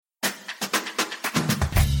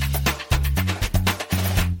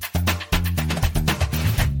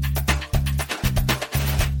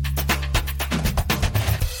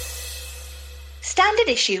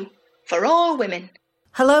Standard issue for all women.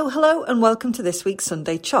 Hello, and welcome to this week's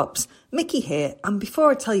Sunday Chops. Mickey here, and before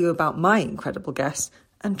I tell you about my incredible guest,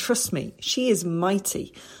 and trust me, she is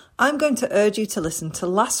mighty, I'm going to urge you to listen to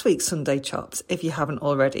last week's Sunday Chops, if you haven't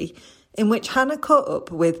already, in which Hannah caught up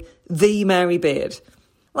with the Mary Beard.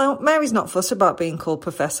 Well, Mary's not fussed about being called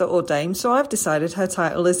Professor or Dame, so I've decided her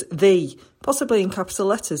title is The, possibly in capital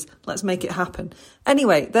letters. Let's make it happen.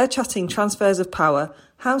 Anyway, they're chatting transfers of power,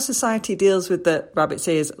 how society deals with the rabbit's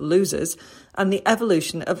ears losers, and the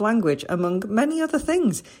evolution of language, among many other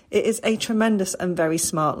things. It is a tremendous and very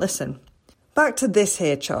smart listen. Back to this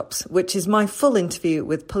here, Chops, which is my full interview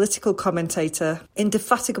with political commentator,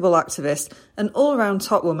 indefatigable activist, and all-round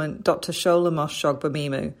top woman, Dr. Shola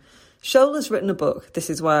Mos-Shogbamimu. Shola's written a book, This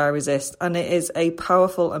Is Why I Resist, and it is a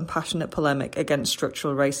powerful and passionate polemic against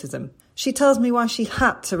structural racism. She tells me why she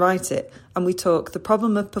had to write it, and we talk the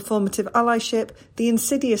problem of performative allyship, the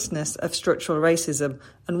insidiousness of structural racism,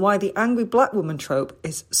 and why the angry black woman trope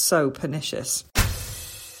is so pernicious.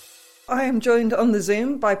 I am joined on the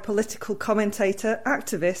Zoom by political commentator,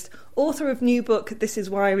 activist, author of new book This Is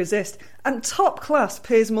Why I Resist, and top-class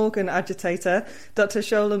Piers Morgan agitator, Dr.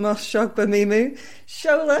 Shola Mos-Shogbamimu.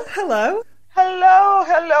 Shola, hello. Hello.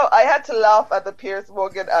 I had to laugh at the Piers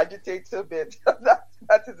Morgan agitator bit.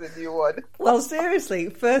 That is a new one. Well, seriously,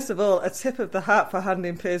 first of all, a tip of the hat for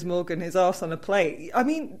handing Piers Morgan his arse on a plate. I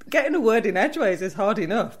mean, getting a word in edgeways is hard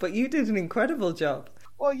enough, but you did an incredible job.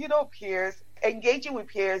 Well, Piers, engaging with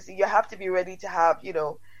Piers, you have to be ready to have,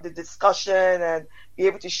 the discussion and be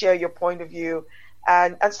able to share your point of view.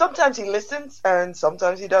 And sometimes he listens and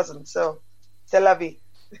sometimes he doesn't. So, c'est la vie.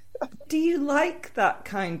 Do you like that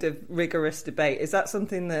kind of rigorous debate? Is that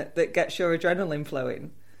something that gets your adrenaline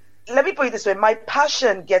flowing? Let me put it this way. My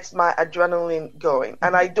passion gets my adrenaline going,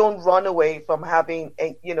 and I don't run away from having,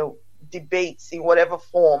 debates in whatever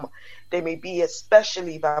form they may be,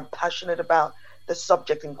 especially if I'm passionate about the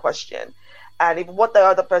subject in question. And if what the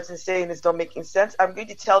other person is saying is not making sense, I'm going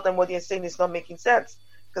to tell them what they're saying is not making sense,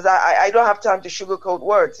 because I don't have time to sugarcoat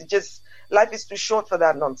words. Life is too short for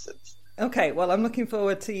that nonsense. Okay, well, I'm looking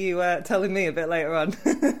forward to you telling me a bit later on.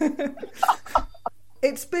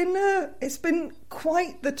 It's been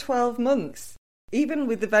quite the 12 months, even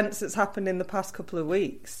with events that's happened in the past couple of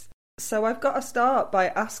weeks. So I've got to start by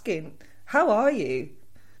asking, how are you?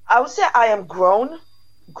 I would say I am grown.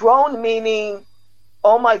 Grown meaning,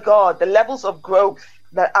 oh my God, the levels of growth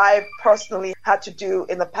that I've personally had to do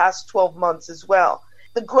in the past 12 months as well.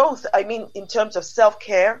 The growth, I mean, in terms of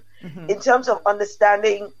self-care, in terms of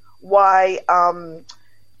understanding why,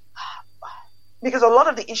 because a lot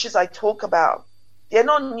of the issues I talk about, they're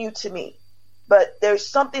not new to me, but there's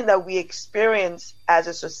something that we experience as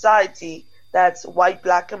a society that's white,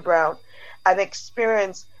 black, and brown, and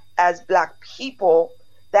experience as black people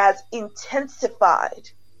that's intensified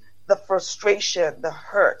the frustration, the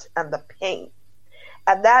hurt, and the pain.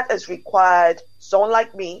 And that has required someone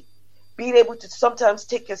like me being able to sometimes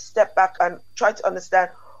take a step back and try to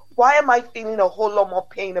understand, why am I feeling a whole lot more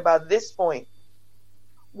pain about this point?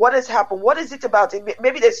 What has happened? What is it about it?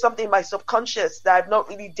 Maybe there's something in my subconscious that I've not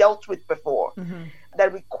really dealt with before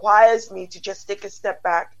that requires me to just take a step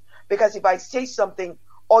back. Because if I say something,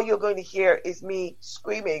 all you're going to hear is me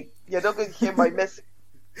screaming. You're not going to hear my message.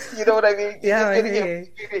 You know what I mean? Yeah, I hear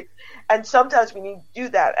you. And sometimes we need to do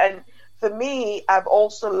that. And for me, I've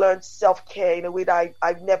also learned self-care in a way that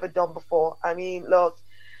I've never done before. I mean, look,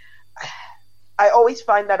 I always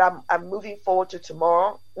find that I'm moving forward to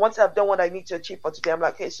tomorrow. Once I've done what I need to achieve for today, I'm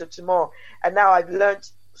like, okay, so tomorrow. And now I've learned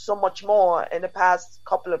so much more in the past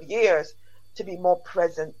couple of years to be more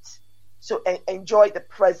present. So enjoy the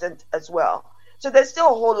present as well. So there's still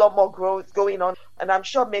a whole lot more growth going on. And I'm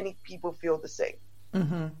sure many people feel the same.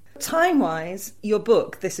 Mm-hmm. Time-wise, your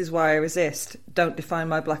book, This Is Why I Resist, Don't Define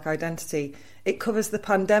My Black Identity, it covers the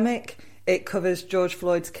pandemic, it covers George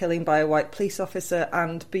Floyd's killing by a white police officer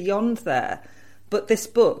and beyond there. But this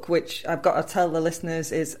book, which I've got to tell the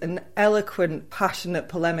listeners is an eloquent, passionate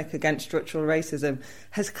polemic against structural racism,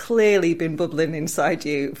 has clearly been bubbling inside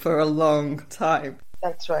you for a long time.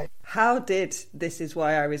 That's right. How did This Is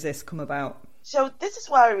Why I Resist come about? So This Is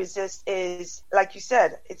Why I Resist is, like you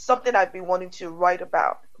said, it's something I've been wanting to write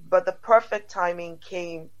about. But the perfect timing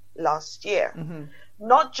came last year.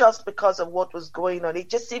 Not just because of what was going on. It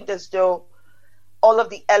just seemed as though all of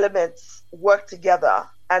the elements worked together.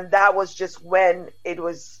 And that was just when it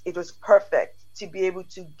was perfect to be able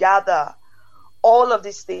to gather all of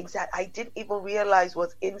these things that I didn't even realize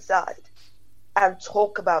was inside and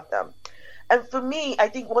talk about them. And for me, I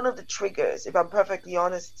think one of the triggers, if I'm perfectly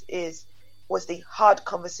honest, was the hard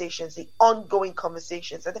conversations, the ongoing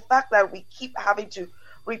conversations, and the fact that we keep having to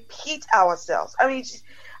repeat ourselves.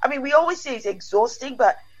 We always say it's exhausting,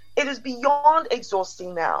 but it is beyond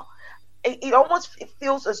exhausting now. It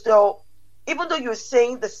feels as though, even though you're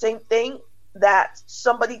saying the same thing that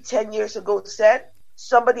somebody 10 years ago said,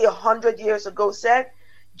 somebody 100 years ago said,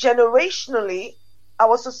 generationally,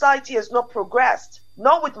 our society has not progressed.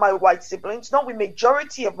 Not with my white siblings, not with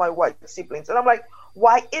majority of my white siblings. And I'm like,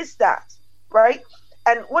 why is that? Right?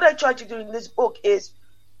 And what I try to do in this book is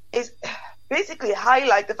basically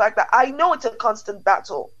highlight the fact that I know it's a constant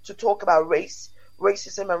battle to talk about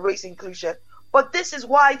racism and race inclusion, but this is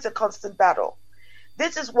why it's a constant battle.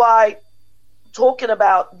 This is why talking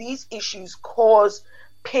about these issues cause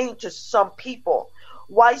pain to some people,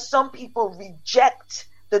 why some people reject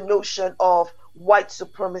the notion of white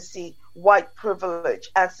supremacy, white privilege,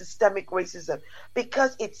 and systemic racism,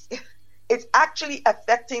 because it's actually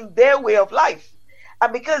affecting their way of life.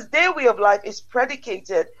 And because their way of life is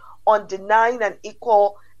predicated on denying an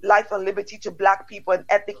equal life and liberty to Black people and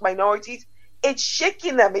ethnic minorities, it's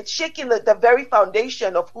shaking them. It's shaking the very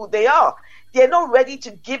foundation of who they are. They're not ready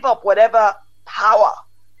to give up whatever power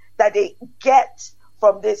that they get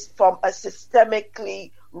from a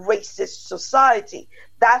systemically racist society.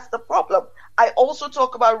 That's the problem. I also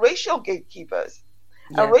talk about racial gatekeepers.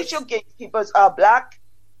 Yes. And racial gatekeepers are Black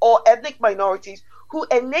or ethnic minorities who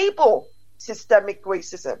enable systemic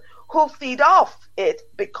racism, who feed off it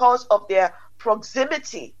because of their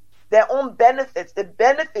proximity, their own benefits, the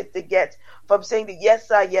benefits they get from saying the yes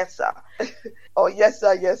sir, or yes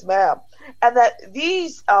sir, yes ma'am. And that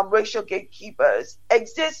these racial gatekeepers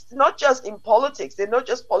exist not just in politics, they're not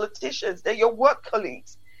just politicians, they're your work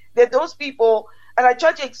colleagues. They're those people, and I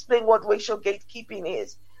try to explain what racial gatekeeping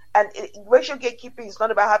is. And racial gatekeeping is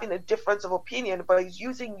not about having a difference of opinion, but it's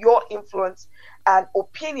using your influence and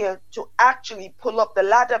opinion to actually pull up the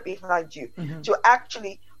ladder behind you, to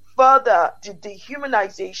actually further the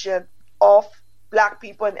dehumanization of Black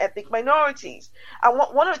people and ethnic minorities. And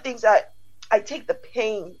one of the things that I take the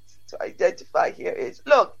pains to identify here is,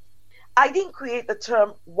 look, I didn't create the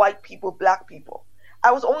term white people, Black people.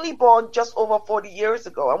 I was only born just over 40 years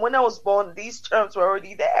ago. And when I was born, these terms were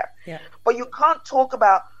already there. Yeah. But you can't talk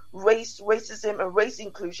about race, racism, and race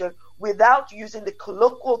inclusion without using the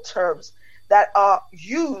colloquial terms that are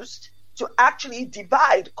used to actually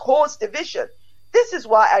divide, cause division. This is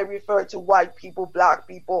why I refer to white people, Black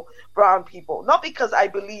people, brown people, not because I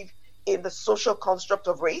believe in the social construct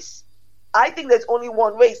of race. I think there's only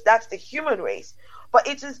one race, that's the human race. But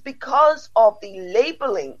it is because of the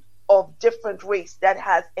labeling of different race that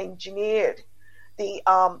has engineered the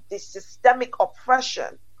systemic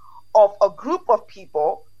oppression of a group of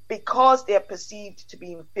people because they are perceived to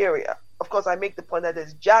be inferior. Of course, I make the point that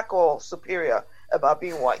there's jack all superior about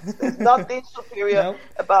being white. There's nothing superior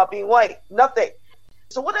about being white. Nothing.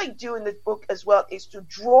 So what I do in the book as well is to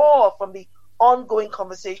draw from the ongoing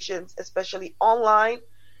conversations, especially online,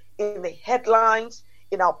 in the headlines,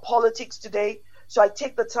 in our politics today. So I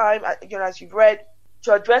take the time, as you've read,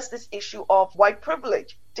 to address this issue of white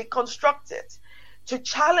privilege, deconstruct it, to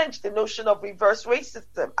challenge the notion of reverse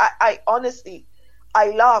racism. I honestly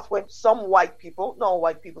laugh when some white people, not all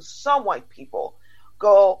white people, some white people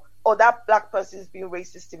go, oh, that Black person is being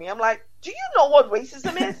racist to me. I'm like, do you know what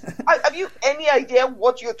racism is? Have you any idea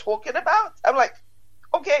what you're talking about? I'm like,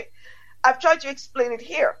 okay, I've tried to explain it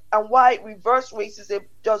here and why reverse racism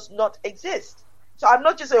does not exist. So I'm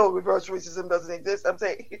not just saying, oh, reverse racism doesn't exist. I'm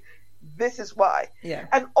saying this is why. Yeah.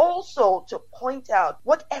 And also to point out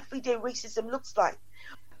what everyday racism looks like.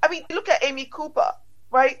 I mean, look at Amy Cooper,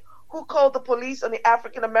 right? Who called the police on the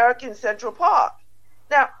African American in Central Park.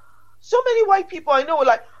 Now, so many white people I know were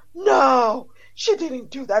like, no, she didn't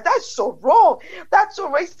do that. That's so wrong. That's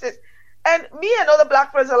so racist. And me and other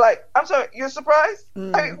Black friends are like, I'm sorry, you're surprised? I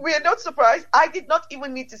mean, we are not surprised. I did not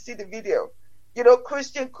even need to see the video. You know,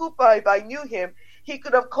 Christian Cooper, if I knew him, he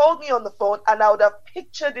could have called me on the phone and I would have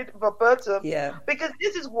pictured it verbatim. Yeah. Because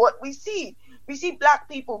this is what we see. We see Black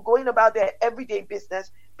people going about their everyday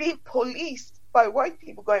business, being policed by white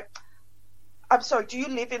people going, I'm sorry, do you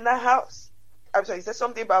live in that house? I'm sorry, is there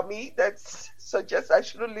something about me that suggests I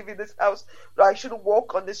shouldn't live in this house or I shouldn't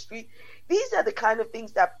walk on the street? These are the kind of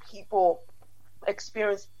things that people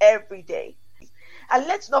experience every day. And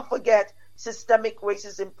let's not forget systemic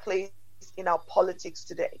racism plays in our politics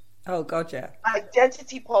today. Oh, God, yeah.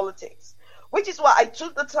 Identity politics, which is why I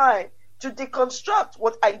took the time to deconstruct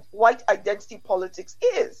what white identity politics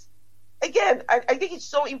is. Again, I think it's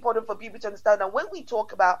so important for people to understand that when we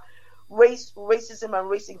talk about race, racism, and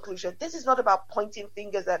race inclusion, this is not about pointing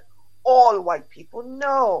fingers at all white people.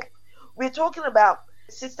 No. We're talking about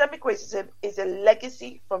systemic racism is a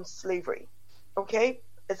legacy from slavery, okay?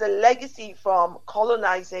 It's a legacy from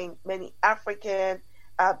colonizing many African,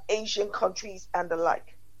 Asian countries and the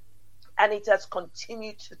like. And it has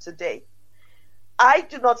continued to today. I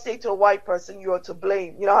do not say to a white person, you are to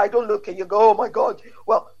blame. I don't look at you and go, oh my God,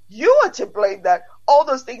 well, you are to blame that all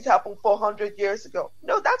those things happened 400 years ago.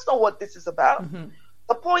 No, that's not what this is about. Mm-hmm.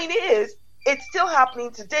 The point is, it's still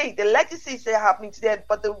happening today. The legacy is still happening today.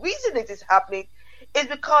 But the reason it is happening is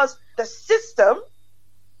because the system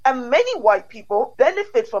and many white people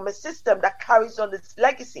benefit from a system that carries on its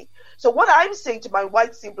legacy. So what I'm saying to my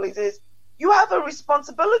white siblings is, you have a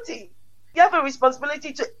responsibility. You have a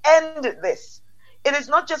responsibility to end this. It is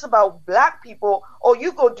not just about black people, or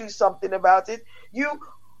you go do something about it.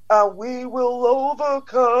 We will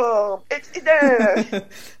overcome. We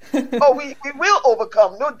will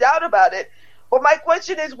overcome, no doubt about it. But my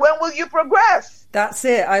question is, when will you progress? That's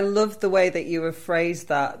it. I love the way that you have phrased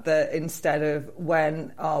that instead of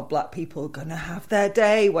when are black people going to have their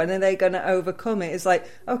day? When are they going to overcome it? It's like,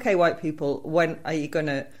 okay, white people, when are you going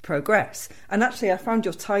to progress? And actually, I found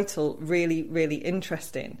your title really, really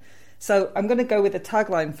interesting. So I'm going to go with the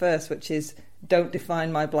tagline first, which is, don't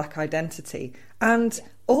define my black identity. And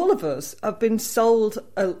all of us have been sold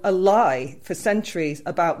a lie for centuries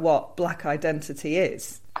about what black identity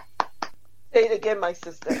is. Say it again, my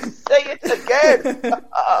sister. Say it again.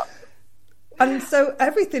 And so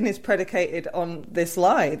everything is predicated on this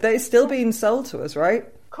lie that is still being sold to us, right?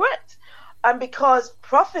 Correct. And because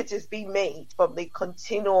profit is being made from the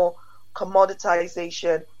continual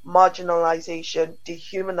commoditization, marginalization,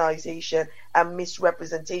 dehumanization, and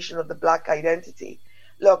misrepresentation of the black identity.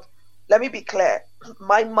 Look, let me be clear.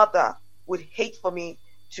 My mother would hate for me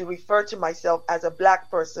to refer to myself as a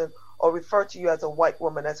black person or refer to you as a white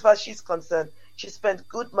woman. As far as she's concerned, she spent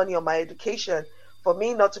good money on my education for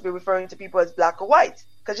me not to be referring to people as black or white.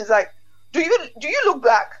 Because she's like, do you look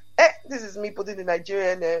black? This is me putting the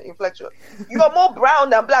Nigerian inflection. You are more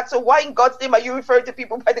brown than black, so why in God's name are you referring to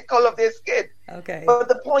people by the color of their skin? Okay. But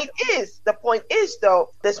the point is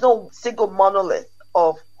though, there's no single monolith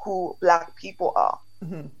of who black people are.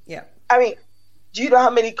 Mm-hmm. Yeah. I mean, do you know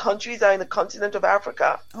how many countries are in the continent of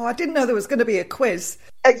Africa? Oh, I didn't know there was going to be a quiz.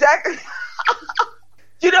 Exactly.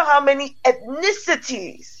 Do you know how many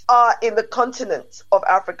ethnicities are in the continent of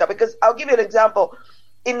Africa? Because I'll give you an example.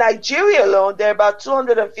 In Nigeria alone, there are about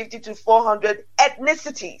 250 to 400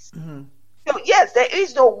 ethnicities. Mm-hmm. So yes, there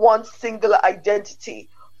is no one singular identity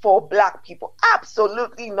for black people.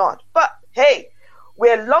 Absolutely not. But hey,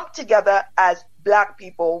 we're lumped together as black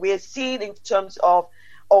people. We're seen in terms of,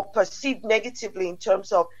 or perceived negatively in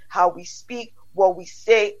terms of how we speak, what we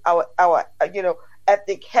say, our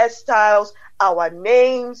ethnic hairstyles, our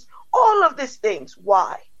names, all of these things.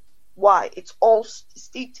 Why? It's all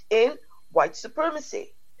steeped in white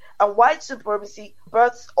supremacy. And white supremacy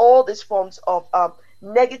births all these forms of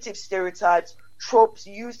negative stereotypes, tropes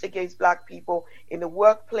used against black people in the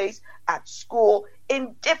workplace, at school,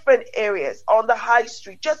 in different areas, on the high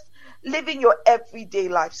street, just living your everyday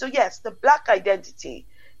life. So yes, the black identity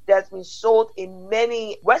that's been sold in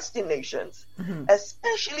many Western nations, mm-hmm.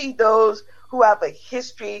 especially those who have a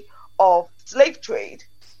history of slave trade,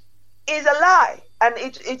 is a lie. And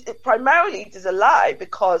it primarily is a lie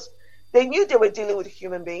because they knew they were dealing with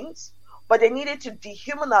human beings, but they needed to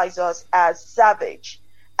dehumanize us as savage,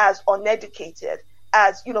 as uneducated,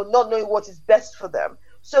 as, not knowing what is best for them,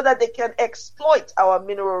 so that they can exploit our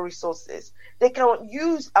mineral resources. They can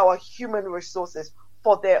use our human resources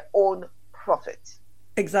for their own profit.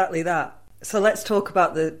 Exactly that. So let's talk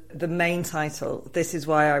about the main title, This Is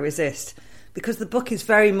Why I Resist, because the book is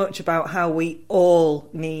very much about how we all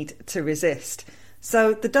need to resist.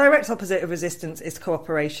 So the direct opposite of resistance is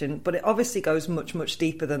cooperation, but it obviously goes much, much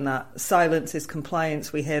deeper than that. Silence is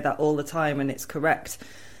compliance. We hear that all the time, and it's correct.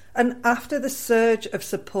 And after the surge of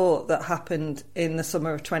support that happened in the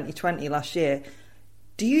summer of 2020 last year,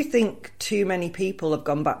 do you think too many people have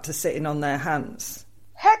gone back to sitting on their hands?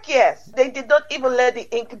 Heck yes. They did not even let the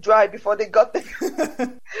ink dry before they got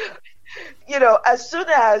there. As soon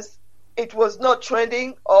as it was not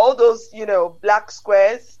trending, all those, black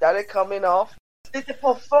squares started coming off. The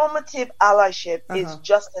performative allyship is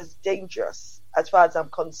just as dangerous as far as I'm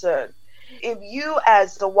concerned. If you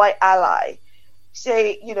as the white ally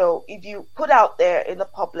say, if you put out there in the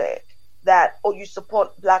public that, you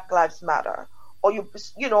support Black Lives Matter, or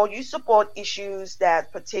you support issues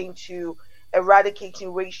that pertain to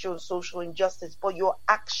eradicating racial and social injustice, but your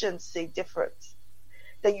actions say different,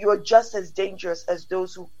 then you are just as dangerous as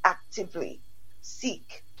those who actively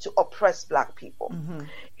seek to oppress black people. Mm-hmm.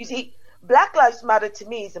 You see, Black Lives Matter to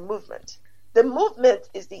me is a movement. The movement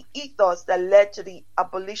is the ethos that led to the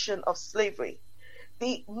abolition of slavery.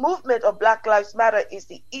 The movement of Black Lives Matter is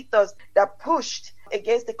the ethos that pushed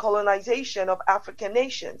against the colonization of African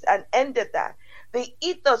nations and ended that. The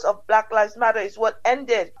ethos of Black Lives Matter is what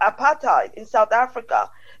ended apartheid in South Africa.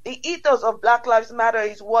 The ethos of Black Lives Matter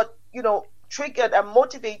is what, triggered and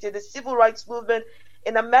motivated the civil rights movement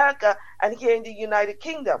in America and here in the United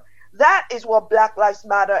Kingdom. That is what Black Lives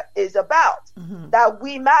Matter is about, that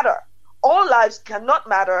we matter. All lives cannot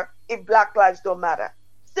matter if Black lives don't matter.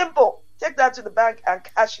 Simple. Take that to the bank and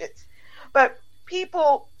cash it. But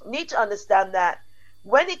people need to understand that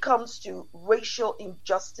when it comes to racial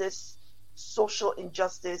injustice, social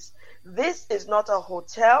injustice, this is not a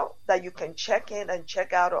hotel that you can check in and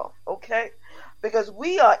check out of, okay? Because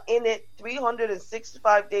we are in it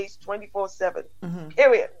 365 days, 24/7,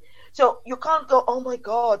 period. So you can't go, oh my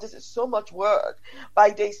God, this is so much work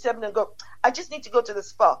by day 7 and go, I just need to go to the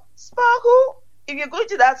spa. Spa who? If you're going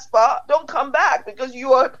to that spa, don't come back because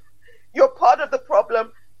you're part of the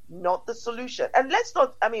problem, not the solution. And let's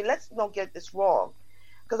not get this wrong,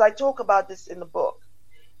 because I talk about this in the book,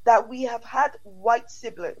 that we have had white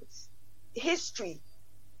siblings. History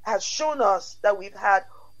has shown us that we've had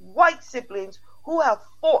white siblings who have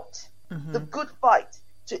fought the good fight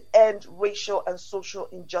to end racial and social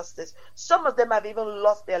injustice. Some of them have even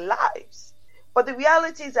lost their lives. But the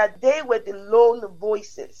reality is that they were the lone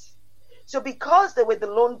voices. So because they were the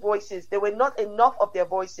lone voices, there were not enough of their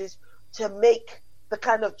voices to make the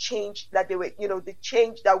kind of change that they were, the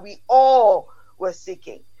change that we all were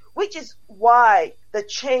seeking, which is why the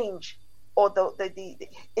change or the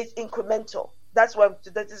is incremental. That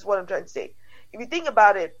is what I'm trying to say. If you think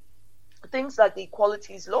about it, things like the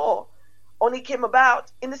Equalities Law only came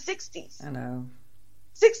about in the 60s. I know.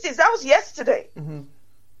 60s, that was yesterday.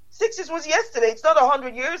 60s was yesterday. It's not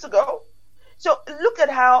 100 years ago. So look at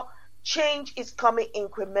how change is coming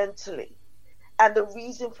incrementally. And the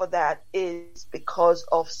reason for that is because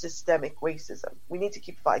of systemic racism. We need to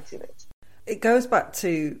keep fighting it. It goes back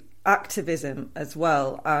to activism as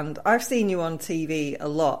well, and I've seen you on TV a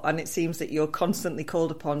lot, and it seems that you're constantly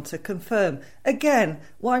called upon to confirm again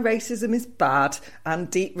why racism is bad and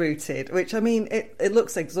deep-rooted, which, I mean, it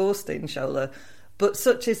looks exhausting, Shola, but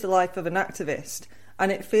such is the life of an activist,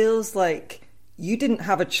 and it feels like you didn't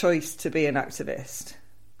have a choice to be an activist.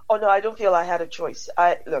 Oh no, I don't feel I had a choice.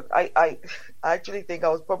 I actually think I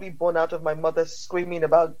was probably born out of my mother screaming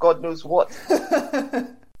about God knows what.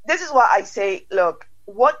 This is why I say, look,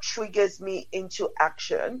 what triggers me into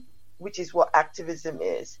action, which is what activism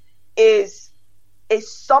is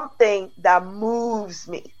something that moves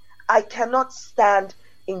me. I cannot stand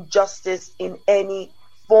injustice in any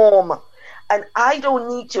form, and I don't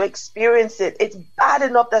need to experience it. It's bad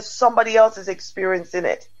enough that somebody else is experiencing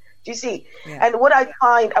it. Do you see? Yeah. And what I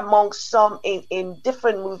find among some in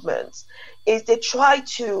different movements is they try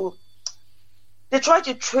to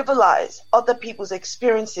trivialize other people's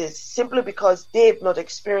experiences simply because they've not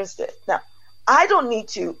experienced it. Now, I don't need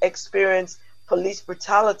to experience police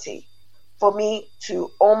brutality for me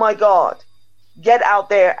to, oh my God, get out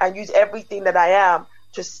there and use everything that I am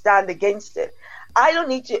to stand against it. I don't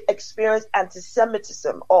need to experience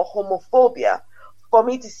anti-Semitism or homophobia for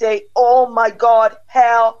me to say, oh my God,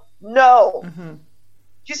 hell no. Do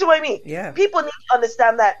you see what I mean? Yeah. People need to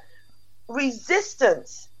understand that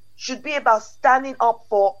resistance should be about standing up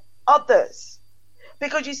for others.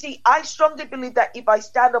 Because you see, I strongly believe that if I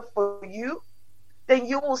stand up for you, then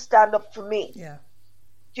you will stand up for me. Yeah.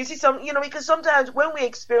 Do you see because sometimes when we're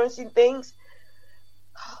experiencing things,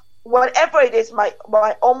 whatever it is might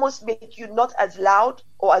almost make you not as loud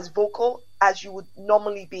or as vocal as you would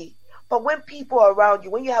normally be. But when people are around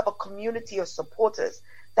you, when you have a community of supporters,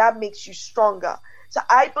 that makes you stronger. So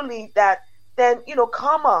I believe that then,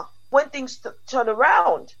 karma, when things turn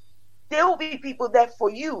around, there will be people there for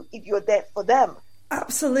you if you're there for them.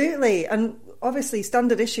 Absolutely. And obviously,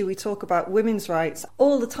 Standard Issue, we talk about women's rights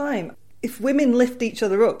all the time. If women lift each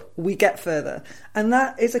other up, we get further. And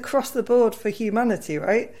that is across the board for humanity,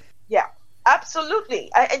 right? Yeah, absolutely.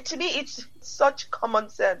 And to me, it's such common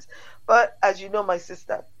sense. But as you know, my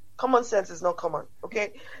sister, common sense is not common,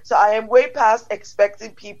 okay? So I am way past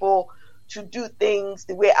expecting people to do things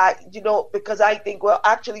the way because I think, well,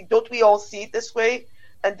 actually, don't we all see it this way?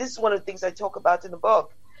 And this is one of the things I talk about in the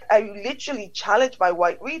book. I literally challenge my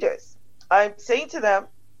white readers. I'm saying to them,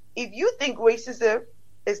 if you think racism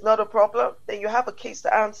is not a problem, then you have a case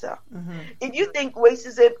to answer. If you think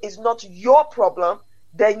racism is not your problem,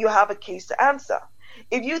 then you have a case to answer.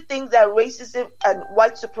 If you think that racism and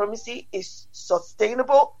white supremacy is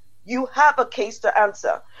sustainable, you have a case to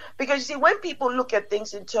answer. Because you see, when people look at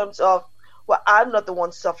things in terms of, well, I'm not the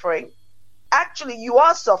one suffering, actually you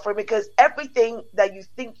are suffering because everything that you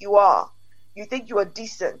think you are you think you are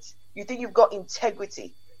decent, you think you've got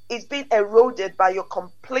integrity, is being eroded by your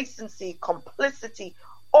complacency, complicity,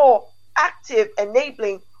 or active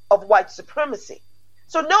enabling of white supremacy.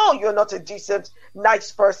 So no, you're not a decent,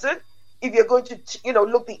 nice person if you're going to,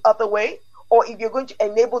 look the other way, or if you're going to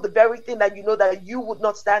enable the very thing that you know that you would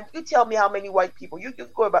not stand. You tell me how many white people you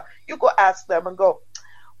go ask them and go,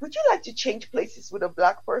 would you like to change places with a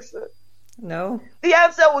black person? No. The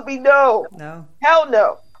answer would be no. No. Hell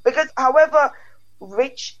no. Because however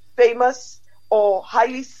rich, famous, or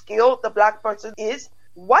highly skilled the black person is,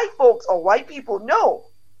 white folks or white people know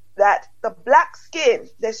that the black skin,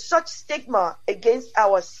 there's such stigma against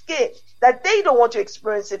our skin that they don't want to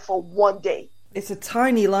experience it for one day. It's a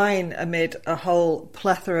tiny line amid a whole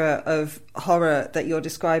plethora of horror that you're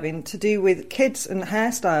describing to do with kids and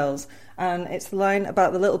hairstyles. And it's the line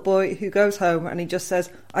about the little boy who goes home and he just says,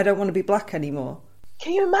 I don't want to be black anymore.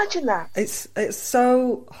 Can you imagine that? It's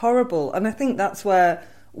so horrible. And I think that's where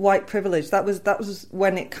white privilege, that was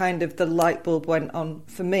when it kind of, the light bulb went on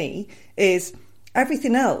for me, is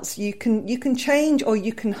everything else you can change or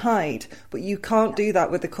you can hide, but you can't do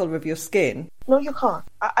that with the colour of your skin. No, you can't.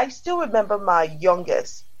 I still remember my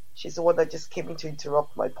youngest. She's the one that just came in to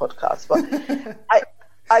interrupt my podcast. But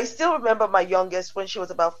I still remember my youngest when she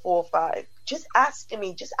was about 4 or 5, just asking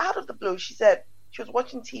me, just out of the blue, she said, she was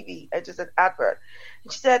watching TV and just an advert.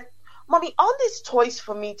 And she said, Mommy, aren't these toys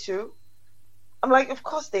for me too? I'm like, of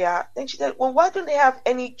course they are. Then she said, well, why don't they have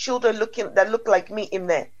any children that look like me in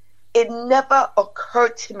there? It never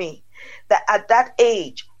occurred to me that at that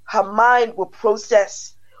age, her mind would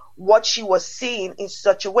process what she was seeing in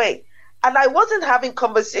such a way. And I wasn't having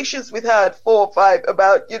conversations with her at 4 or 5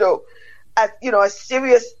 about,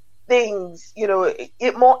 serious things,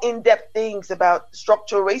 more in-depth things about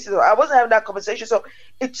structural racism. I wasn't having that conversation. So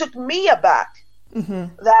it took me aback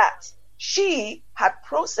that she had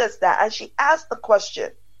processed that, and she asked the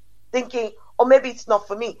question thinking, oh, maybe it's not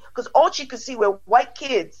for me. Because all she could see were white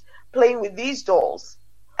kids playing with these dolls.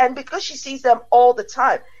 And because she sees them all the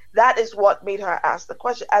time, that is what made her ask the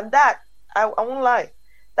question. And that, I won't lie,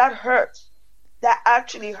 that hurt. That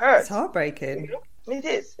actually hurt. It's heartbreaking. It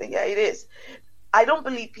is. Yeah, it is. I don't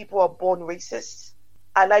believe people are born racist.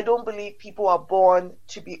 And I don't believe people are born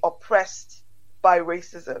to be oppressed by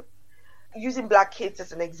racism. Using black kids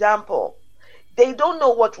as an example, they don't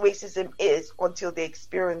know what racism is until they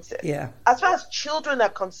experience it. Yeah. As far as children are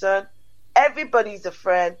concerned, everybody's a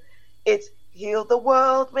friend. It's heal the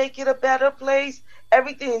world, make it a better place.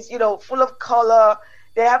 Everything is, full of color.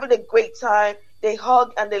 They're having a great time. They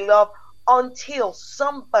hug and they love until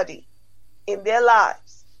somebody in their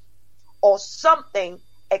lives or something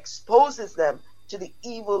exposes them to the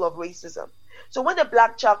evil of racism. So when a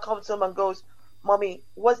black child comes home and goes, Mommy,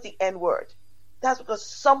 what's the N-word? That's because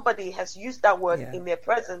somebody has used that word in their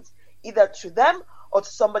presence, either to them or to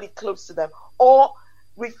somebody close to them, or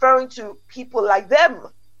referring to people like them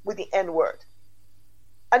with the N-word.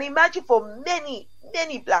 And imagine for many,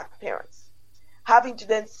 many black parents having to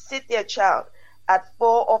then sit their child at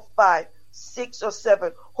 4 or 5, 6 or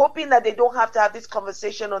 7, hoping that they don't have to have this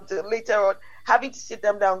conversation until later on, having to sit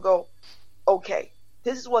them down and go, okay,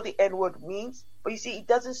 this is what the N-word means. But you see, it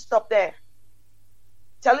doesn't stop there.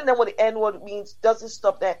 Telling them what the N-word means doesn't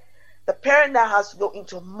stop there. The parent now has to go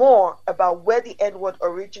into more about where the N-word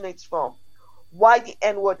originates from, why the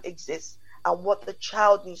N-word exists, and what the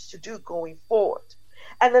child needs to do going forward.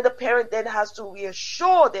 And then the parent then has to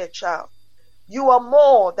reassure their child, you are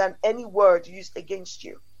more than any word used against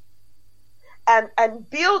you. And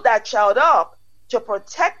build that child up to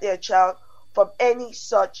protect their child from any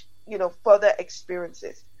such, further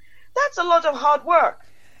experiences. That's a lot of hard work.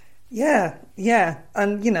 Yeah.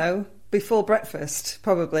 And, before breakfast,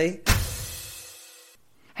 probably.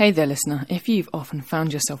 Hey there, listener. If you've often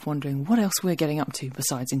found yourself wondering what else we're getting up to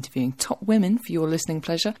besides interviewing top women for your listening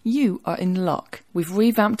pleasure, you are in luck. We've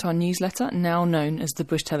revamped our newsletter, now known as the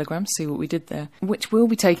Bush Telegram, see what we did there, which we'll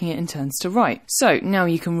be taking it in turns to write. So now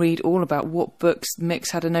you can read all about what books Mick's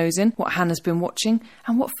had a nose in, what Hannah's been watching,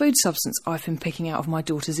 and what food substance I've been picking out of my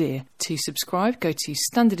daughter's ear. To subscribe, go to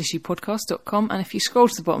standardissuepodcast.com, and if you scroll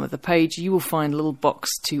to the bottom of the page, you will find a little box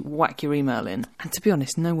to whack your email in. And to be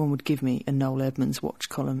honest, no one would give me a Noel Edmonds watch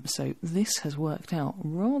column, so this has worked out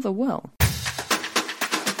rather well.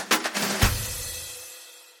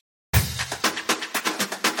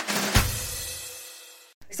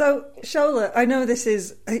 So, Shola, I know this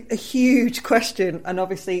is a huge question, and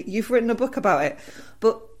obviously you've written a book about it,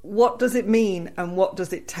 but what does it mean and what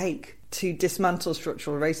does it take to dismantle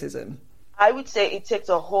structural racism? I would say it takes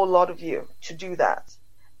a whole lot of you to do that.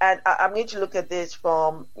 And I'm going to look at this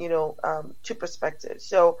from, two perspectives.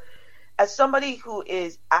 So as somebody who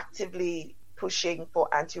is actively pushing for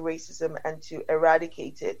anti-racism and to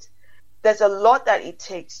eradicate it, there's a lot that it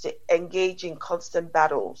takes to engage in constant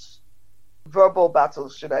battles, verbal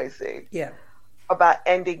battles, should I say, about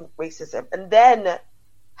ending racism. And then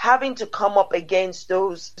having to come up against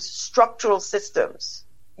those structural systems.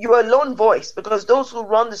 You're a lone voice because those who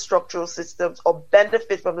run the structural systems or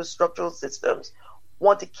benefit from the structural systems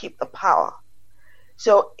want to keep the power.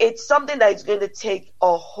 So it's something that is going to take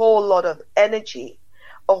a whole lot of energy,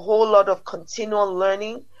 a whole lot of continual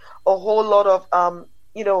learning, a whole lot of,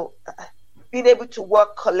 being able to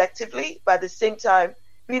work collectively, but at the same time,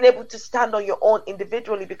 being able to stand on your own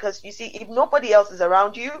individually. Because you see, if nobody else is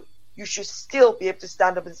around you, you should still be able to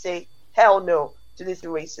stand up and say, hell no to this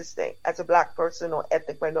racist thing as a Black person or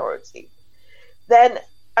ethnic minority. Then,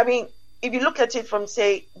 I mean, if you look at it from,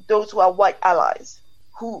 say, those who are white allies,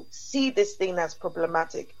 who see this thing as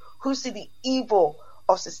problematic, who see the evil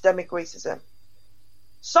of systemic racism,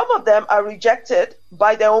 some of them are rejected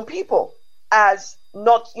by their own people as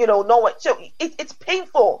not, no. So it's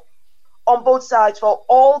painful on both sides for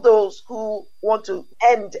all those who want to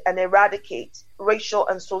end and eradicate racial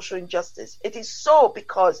and social injustice. It is so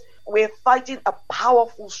because we're fighting a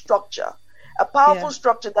powerful structure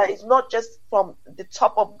that is not just from the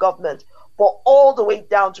top of government, but all the way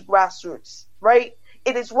down to grassroots, right?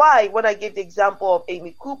 It is why when I give the example of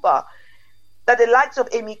Amy Cooper, that the likes of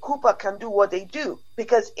Amy Cooper can do what they do,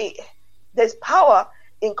 because there's power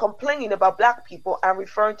in complaining about Black people and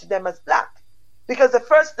referring to them as Black. Because the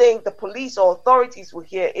first thing the police or authorities will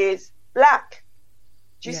hear is Black.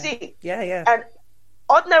 Do you see? Yeah. And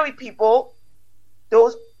ordinary people,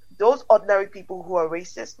 those ordinary people who are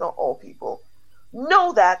racist, not all people,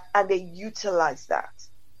 know that and they utilize that.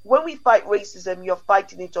 When we fight racism, you're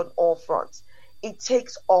fighting it on all fronts. It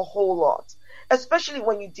takes a whole lot, especially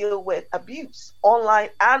when you deal with abuse, online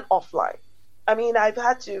and offline. I mean, I've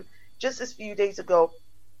had to, just this few days ago,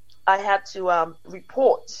 I had to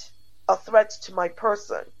report a threat to my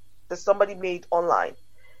person that somebody made online.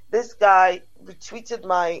 This guy retweeted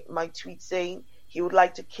my tweet saying he would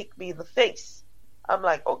like to kick me in the face. I'm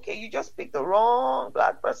like, okay, you just picked the wrong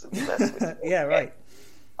Black person to mess with. Yeah, right.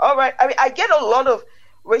 All right. I mean, I get a lot of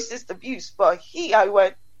racist abuse, but I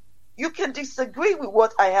went, you can disagree with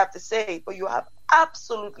what I have to say, but you have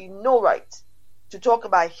absolutely no right to talk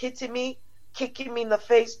about hitting me, kicking me in the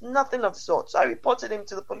face, nothing of the sort. So I reported him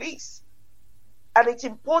to the police. And it's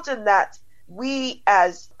important that we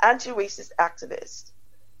as anti-racist activists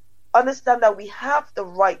understand that we have the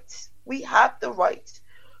right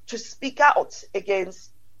to speak out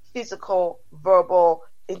against physical, verbal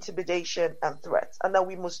intimidation and threats, and that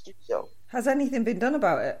we must do so. Has anything been done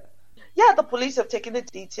about it? Yeah, the police have taken the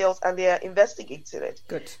details and they are investigating it.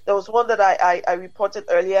 Good. There was one that I reported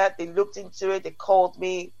earlier. They looked into it. They called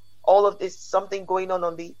me. All of this, something going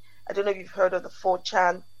on the, I don't know if you've heard of the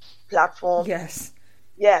 4chan platform. Yes.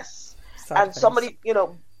 And somebody,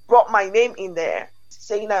 brought my name in there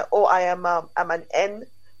saying that, I'm an N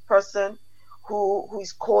person who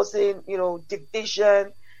is causing,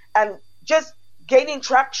 division and just gaining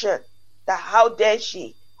traction. That how dare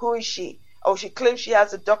she? Who is she? Oh, she claims she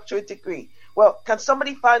has a doctorate degree. Well, can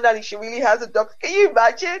somebody find out if she really has a doctorate? Can you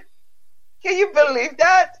imagine? Can you believe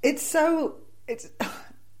that? It's so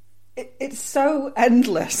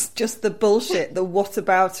endless, just the bullshit, the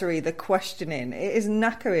whataboutery, the questioning. It is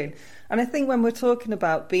knackering. And I think when we're talking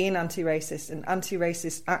about being anti-racist and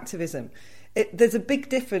anti-racist activism, there's a big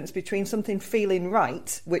difference between something feeling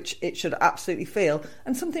right, which it should absolutely feel,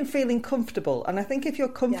 and something feeling comfortable. And I think if you're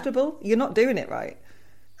comfortable, you're not doing it right.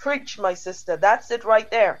 Preach, my sister. That's it right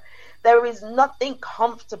there. There is nothing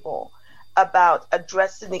comfortable about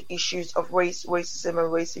addressing the issues of race, racism,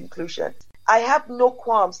 and race inclusion. I have no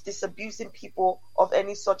qualms disabusing people of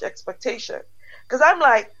any such expectation. Because I'm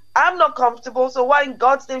like, I'm not comfortable, so why in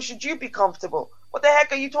God's name should you be comfortable? What the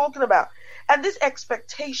heck are you talking about? And this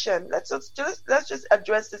expectation, let's just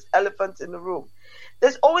address this elephant in the room.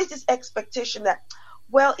 There's always this expectation that,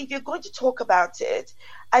 well, if you're going to talk about it,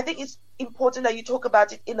 I think it's important that you talk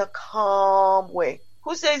about it in a calm way.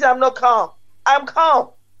 Who says I'm not calm? I'm calm.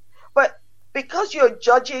 But because you're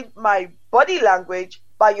judging my body language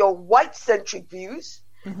by your white-centric views,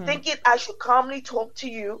 thinking I should calmly talk to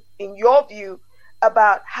you, in your view,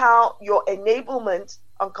 about how your enablement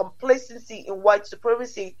and complacency in white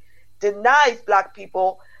supremacy denies Black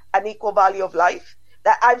people an equal value of life,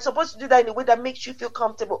 that I'm supposed to do that in a way that makes you feel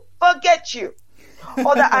comfortable. Forget you.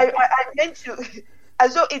 Or that I meant to,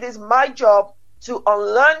 as though it is my job to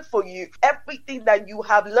unlearn for you everything that you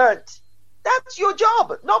have learned. That's your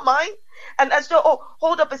job, not mine. And as though,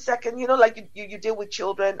 hold up a second, like you deal with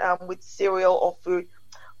children with cereal or food.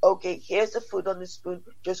 okay, here's the food on the spoon.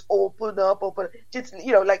 Just open up. Just,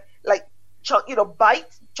 like chunk,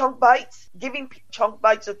 chunk bites, giving chunk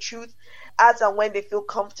bites of truth as and when they feel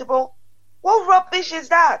comfortable. What rubbish is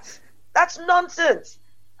that? That's nonsense.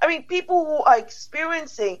 I mean, people who are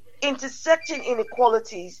experiencing intersecting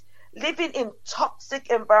inequalities, living in toxic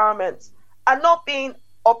environments, are not being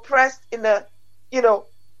oppressed in a,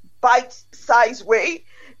 bite-sized way.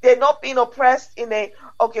 They're not being oppressed in a,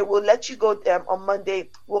 okay, we'll let you go on Monday.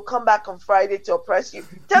 We'll come back on Friday to oppress you.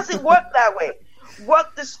 It doesn't work that way.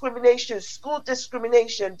 Work discrimination, school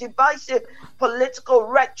discrimination, divisive political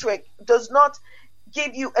rhetoric does not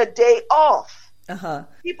give you a day off.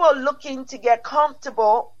 People are looking to get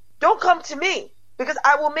comfortable. Don't come to me, because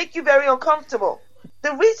I will make you very uncomfortable.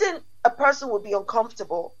 The reason a person will be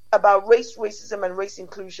uncomfortable about race, racism, and race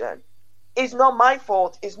inclusion is not my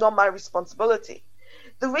fault, it's not my responsibility.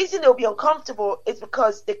 The reason they'll be uncomfortable is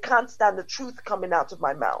because they can't stand the truth coming out of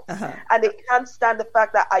my mouth. And they can't stand the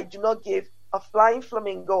fact that I do not give a flying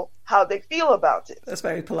flamingo how they feel about it. That's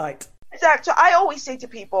very polite. Exactly. So I always say to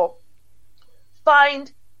people,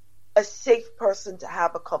 find a safe person to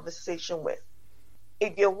have a conversation with.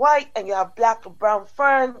 If you're white and you have black or brown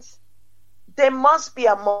friends, there must be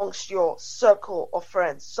amongst your circle of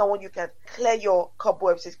friends someone you can clear your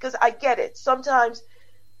cobwebs with. Because I get it. Sometimes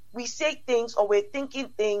we say things or we're thinking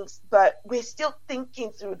things, but we're still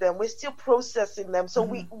thinking through them. We're still processing them. So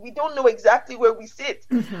we don't know exactly where we sit.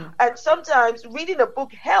 And sometimes reading a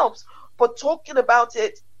book helps, but talking about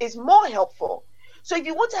it is more helpful. So if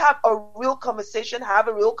you want to have a real conversation, have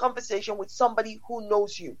a real conversation with somebody who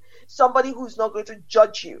knows you, somebody who's not going to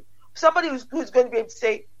judge you, somebody who's going to be able to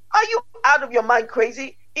say, are you out of your mind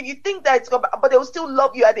crazy? If you think that it's going to, but they will still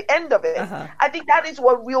love you at the end of it. I think that is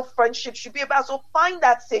what real friendship should be about. So find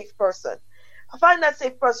that safe person. Find that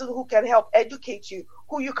safe person who can help educate you,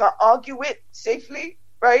 who you can argue with safely,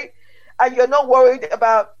 right? And you're not worried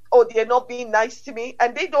about, oh, they're not being nice to me.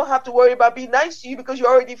 And they don't have to worry about being nice to you because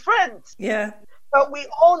you're already friends. Yeah. But we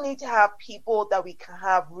all need to have people that we can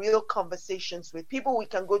have real conversations with, people we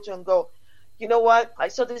can go to and go, you know what? I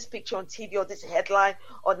saw this picture on TV or this headline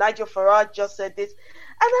or Nigel Farage just said this.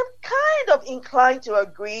 And I'm kind of inclined to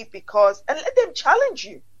agree and let them challenge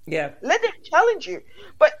you. Yeah. Let them challenge you.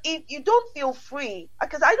 But if you don't feel free,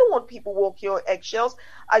 because I don't want people walking on eggshells,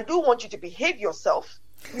 I do want you to behave yourself.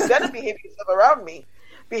 You better behave yourself around me.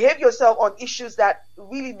 Behave yourself on issues that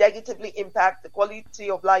really negatively impact the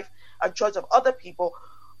quality of life and choice of other people.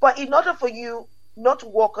 But in order for you not to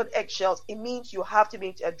walk on eggshells, it means you have to be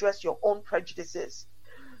able to address your own prejudices.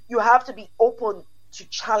 You have to be open to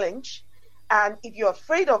challenge. And if you're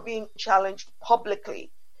afraid of being challenged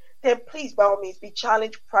publicly, then please, by all means, be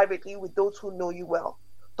challenged privately with those who know you well.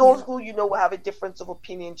 Those who you know will have a difference of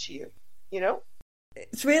opinion to you,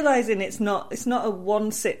 It's realising it's not a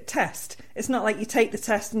one-sit test. It's not like you take the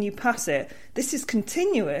test and you pass it. This is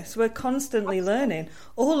continuous. We're constantly learning.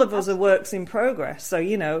 All of us are works in progress. So,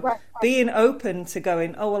 being open to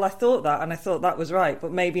going, oh, well, I thought that and I thought that was right,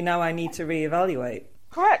 but maybe now I need to reevaluate.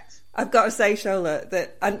 Correct. I've got to say, Shola,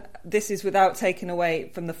 that, and this is without taking away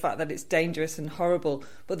from the fact that it's dangerous and horrible,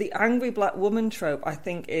 but the angry black woman trope, I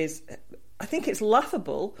think it's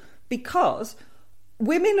laughable because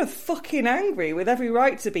women are fucking angry with every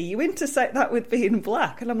right to be. You intersect that with being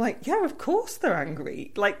black, and I'm like, yeah, of course they're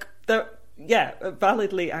angry. Like, they're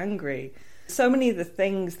validly angry. So many of the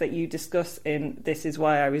things that you discuss in This Is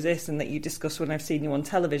Why I Resist and that you discuss when I've seen you on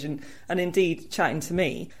television and indeed chatting to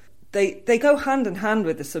me, they go hand in hand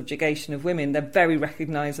with the subjugation of women. They're very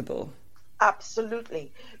recognisable.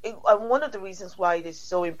 Absolutely. And one of the reasons why it is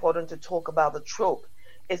so important to talk about the trope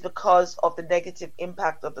is because of the negative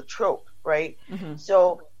impact of the trope, right?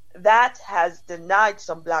 So that has denied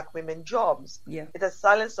some black women jobs. Yeah. It has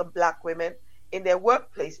silenced some black women in their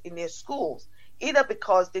workplace, in their schools, either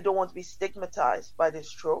because they don't want to be stigmatized by this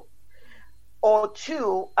trope, or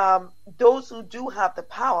two, those who do have the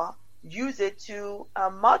power use it to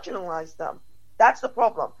marginalize them. That's the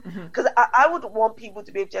problem. Because I would want people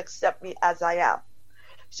to be able to accept me as I am.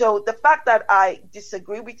 So the fact that I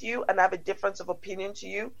disagree with you and have a difference of opinion to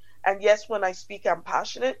you, and yes, when I speak, I'm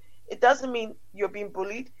passionate, it doesn't mean you're being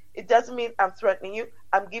bullied. It doesn't mean I'm threatening you.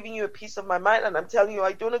 I'm giving you a piece of my mind and I'm telling you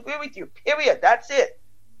I don't agree with you. Period. That's it.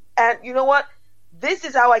 And you know what? This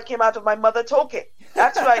is how I came out of my mother talking.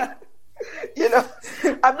 That's right.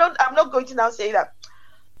 I'm not going to now say that.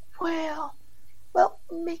 Well,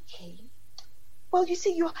 Mickey, you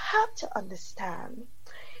see, you have to understand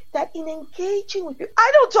that in engaging with you,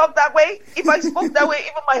 I don't talk that way. If I spoke that way,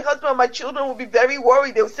 even my husband and my children would be very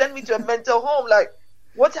worried. They would send me to a mental home. Like,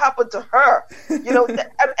 what's happened to her? And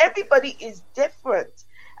everybody is different.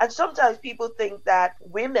 And sometimes people think that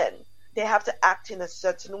women, they have to act in a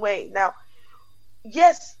certain way. Now,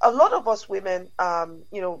 yes, a lot of us women,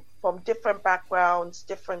 from different backgrounds,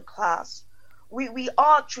 different class, we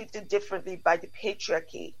are treated differently by the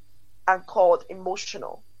patriarchy and called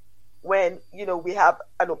emotional when, we have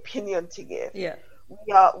an opinion to give. Yeah.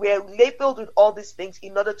 We are labeled with all these things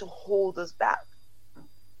in order to hold us back.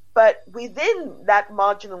 But within that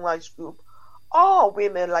marginalized group are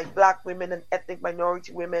women like Black women and ethnic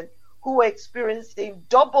minority women who are experiencing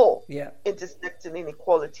double intersecting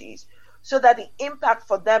inequalities, so that the impact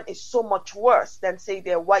for them is so much worse than, say,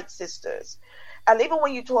 their white sisters. And even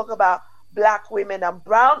when you talk about Black women and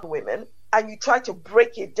brown women, and you try to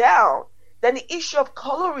break it down, then the issue of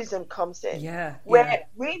colorism comes in, where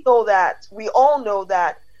we all know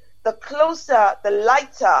that the closer, the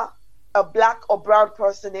lighter a Black or brown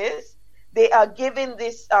person is, they are given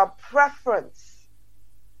this preference,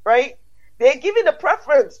 right? They're giving a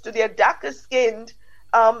preference to their darker skinned,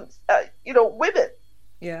 women.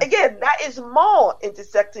 Yeah. Again, that is more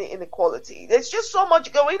intersecting inequality. There's just so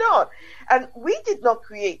much going on. And we did not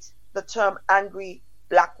create the term angry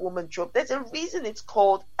Black woman trope. There's a reason it's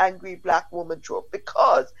called angry Black woman trope,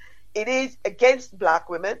 because it is against Black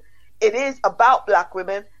women, it is about Black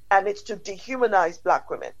women, and it's to dehumanize Black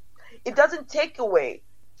women. It doesn't take away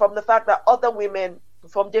from the fact that other women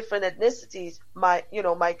from different ethnicities might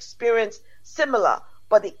experience similar,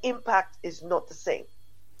 but the impact is not the same.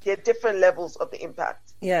 There are different levels of the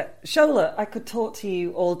impact. Yeah, Shola, I could talk to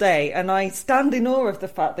you all day, and I stand in awe of the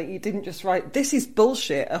fact that you didn't just write "this is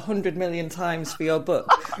bullshit" 100 million times for your book,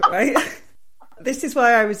 right? This Is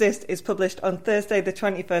Why I Resist is published on Thursday, the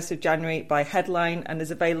 21st of January by Headline and is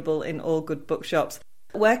available in all good bookshops.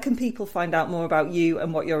 Where can people find out more about you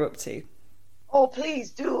and what you're up to? Oh,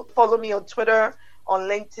 please do follow me on Twitter, on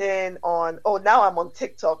LinkedIn, now I'm on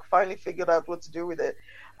TikTok. Finally figured out what to do with it.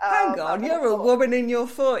 Hang on, you're a woman in your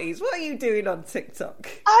 40s. What are you doing on TikTok?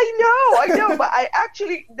 I know, but I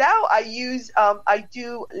actually, now I use, I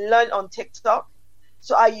do learn on TikTok.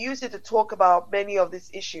 So I use it to talk about many of these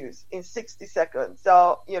issues in 60 seconds.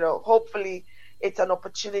 So, hopefully it's an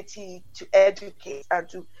opportunity to educate and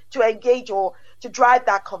to engage or to drive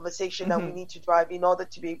that conversation that we need to drive in order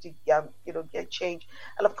to be able to, get change.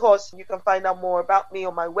 And of course, you can find out more about me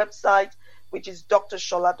on my website, which is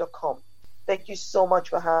drshola.com. Thank you so much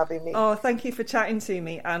for having me. Oh, thank you for chatting to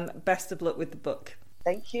me, and best of luck with the book.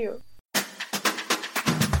 Thank you.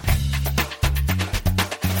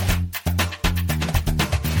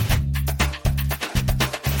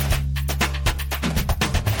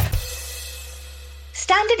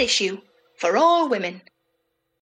 Standard Issue for all women.